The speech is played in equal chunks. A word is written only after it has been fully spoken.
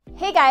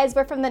Hey guys,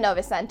 we're from the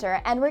Nova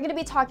Center, and we're going to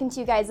be talking to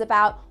you guys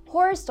about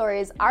horror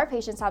stories our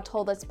patients have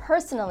told us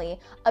personally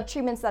of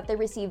treatments that they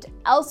received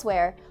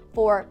elsewhere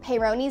for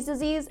Peyronie's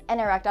disease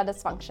and erectile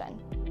dysfunction.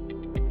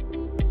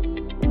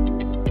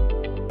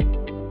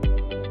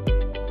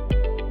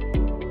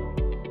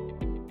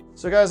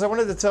 So guys, I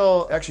wanted to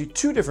tell actually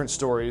two different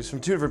stories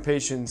from two different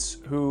patients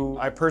who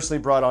I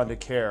personally brought on to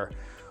care.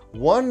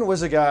 One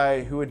was a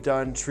guy who had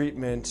done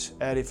treatment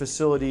at a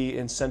facility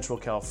in Central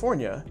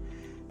California,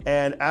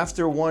 and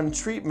after one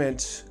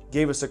treatment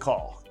gave us a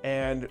call.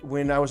 And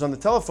when I was on the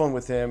telephone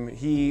with him,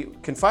 he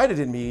confided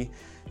in me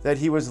that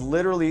he was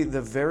literally the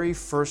very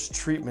first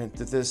treatment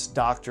that this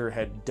doctor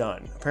had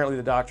done. Apparently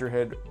the doctor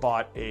had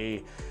bought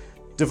a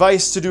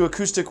device to do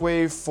acoustic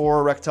wave for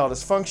erectile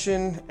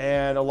dysfunction,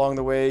 and along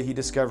the way he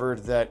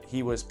discovered that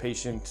he was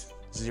patient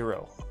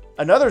 0.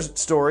 Another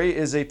story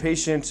is a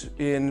patient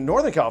in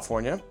Northern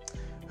California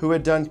who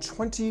had done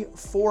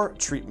 24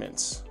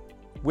 treatments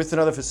with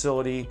another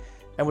facility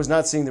and was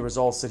not seeing the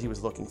results that he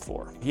was looking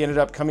for. He ended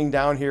up coming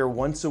down here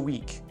once a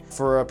week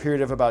for a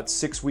period of about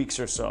 6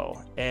 weeks or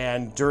so,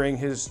 and during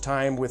his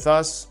time with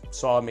us,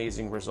 saw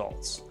amazing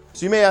results.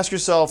 So you may ask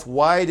yourself,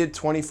 why did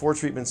 24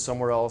 treatments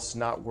somewhere else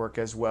not work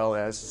as well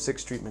as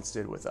 6 treatments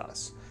did with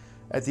us?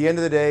 At the end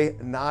of the day,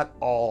 not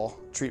all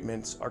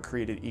treatments are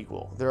created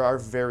equal. There are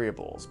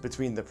variables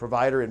between the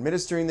provider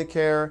administering the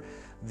care,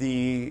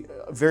 the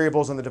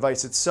variables on the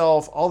device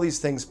itself, all these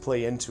things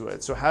play into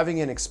it. So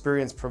having an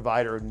experienced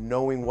provider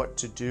knowing what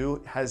to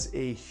do has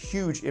a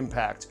huge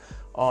impact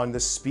on the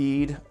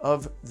speed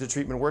of the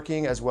treatment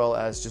working as well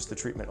as just the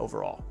treatment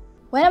overall.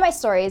 One of my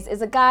stories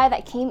is a guy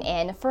that came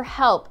in for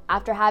help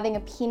after having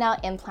a penile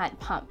implant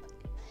pump.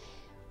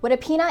 What a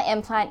penile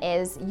implant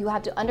is, you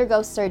have to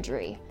undergo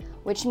surgery,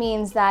 which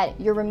means that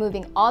you're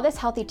removing all this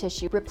healthy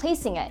tissue,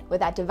 replacing it with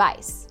that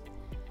device.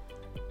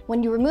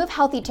 When you remove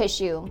healthy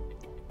tissue,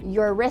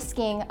 you're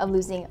risking of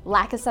losing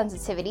lack of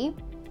sensitivity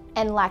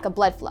and lack of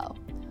blood flow,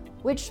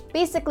 which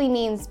basically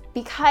means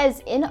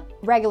because in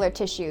regular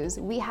tissues,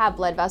 we have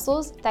blood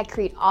vessels that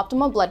create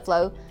optimal blood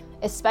flow,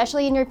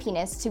 especially in your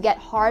penis, to get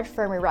hard,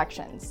 firm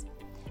erections.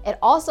 It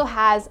also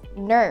has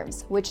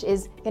nerves, which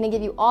is gonna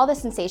give you all the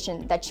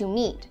sensation that you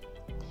need.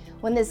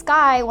 When this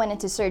guy went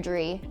into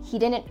surgery, he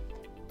didn't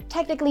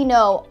technically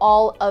know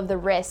all of the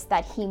risks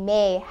that he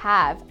may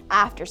have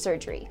after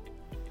surgery.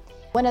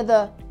 One of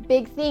the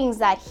big things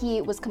that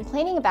he was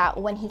complaining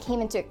about when he came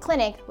into a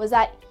clinic was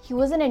that he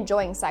wasn't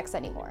enjoying sex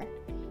anymore.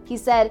 He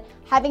said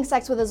having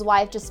sex with his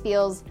wife just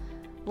feels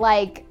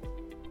like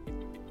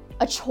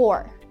a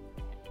chore.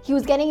 He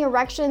was getting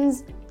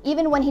erections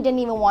even when he didn't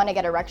even want to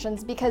get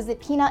erections because the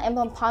penile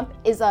implant pump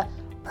is a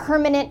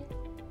permanent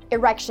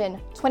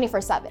erection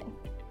 24/7.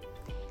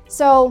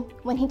 So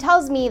when he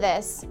tells me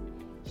this,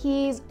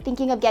 he's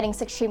thinking of getting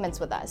 6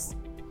 treatments with us.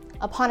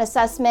 Upon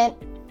assessment,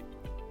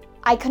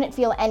 I couldn't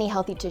feel any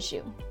healthy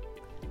tissue.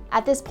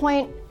 At this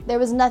point, there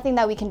was nothing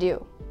that we can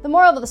do. The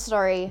moral of the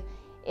story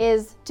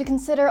is to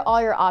consider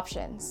all your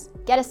options.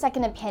 Get a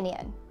second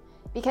opinion,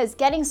 because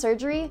getting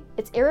surgery,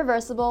 it's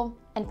irreversible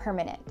and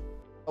permanent.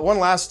 One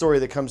last story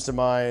that comes to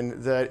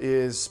mind that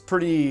is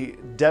pretty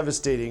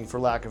devastating, for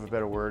lack of a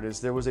better word, is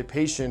there was a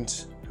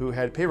patient who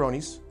had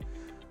Peyronie's,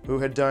 who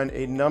had done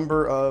a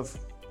number of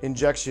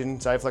injection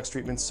XIAFLEX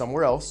treatments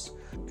somewhere else,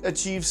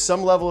 achieved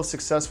some level of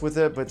success with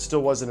it, but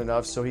still wasn't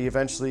enough, so he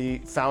eventually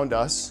found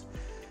us.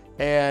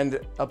 And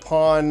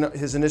upon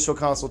his initial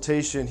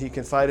consultation, he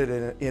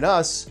confided in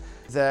us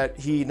that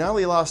he not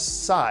only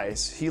lost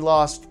size, he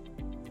lost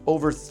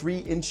over 3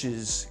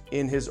 inches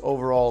in his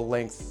overall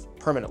length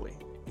permanently,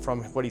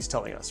 from what he's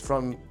telling us,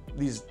 from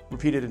these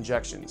repeated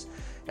injections.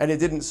 And it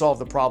didn't solve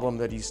the problem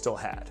that he still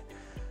had.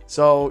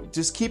 So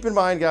just keep in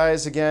mind,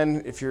 guys,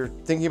 again, if you're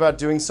thinking about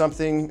doing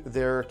something,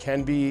 there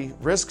can be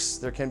risks.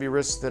 There can be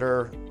risks that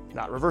are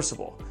not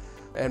reversible.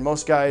 And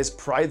most guys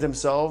pride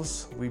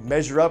themselves. We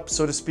measure up,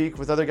 so to speak,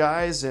 with other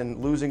guys,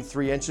 and losing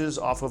 3 inches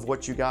off of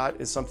what you got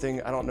is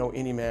something I don't know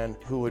any man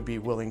who would be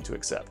willing to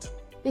accept.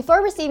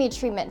 Before receiving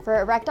treatment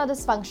for erectile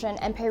dysfunction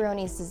and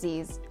Peyronie's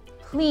disease,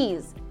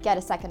 please get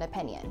a second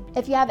opinion.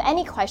 If you have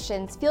any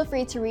questions, feel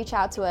free to reach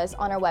out to us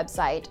on our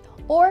website,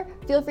 or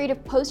feel free to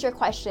post your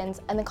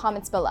questions in the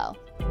comments below.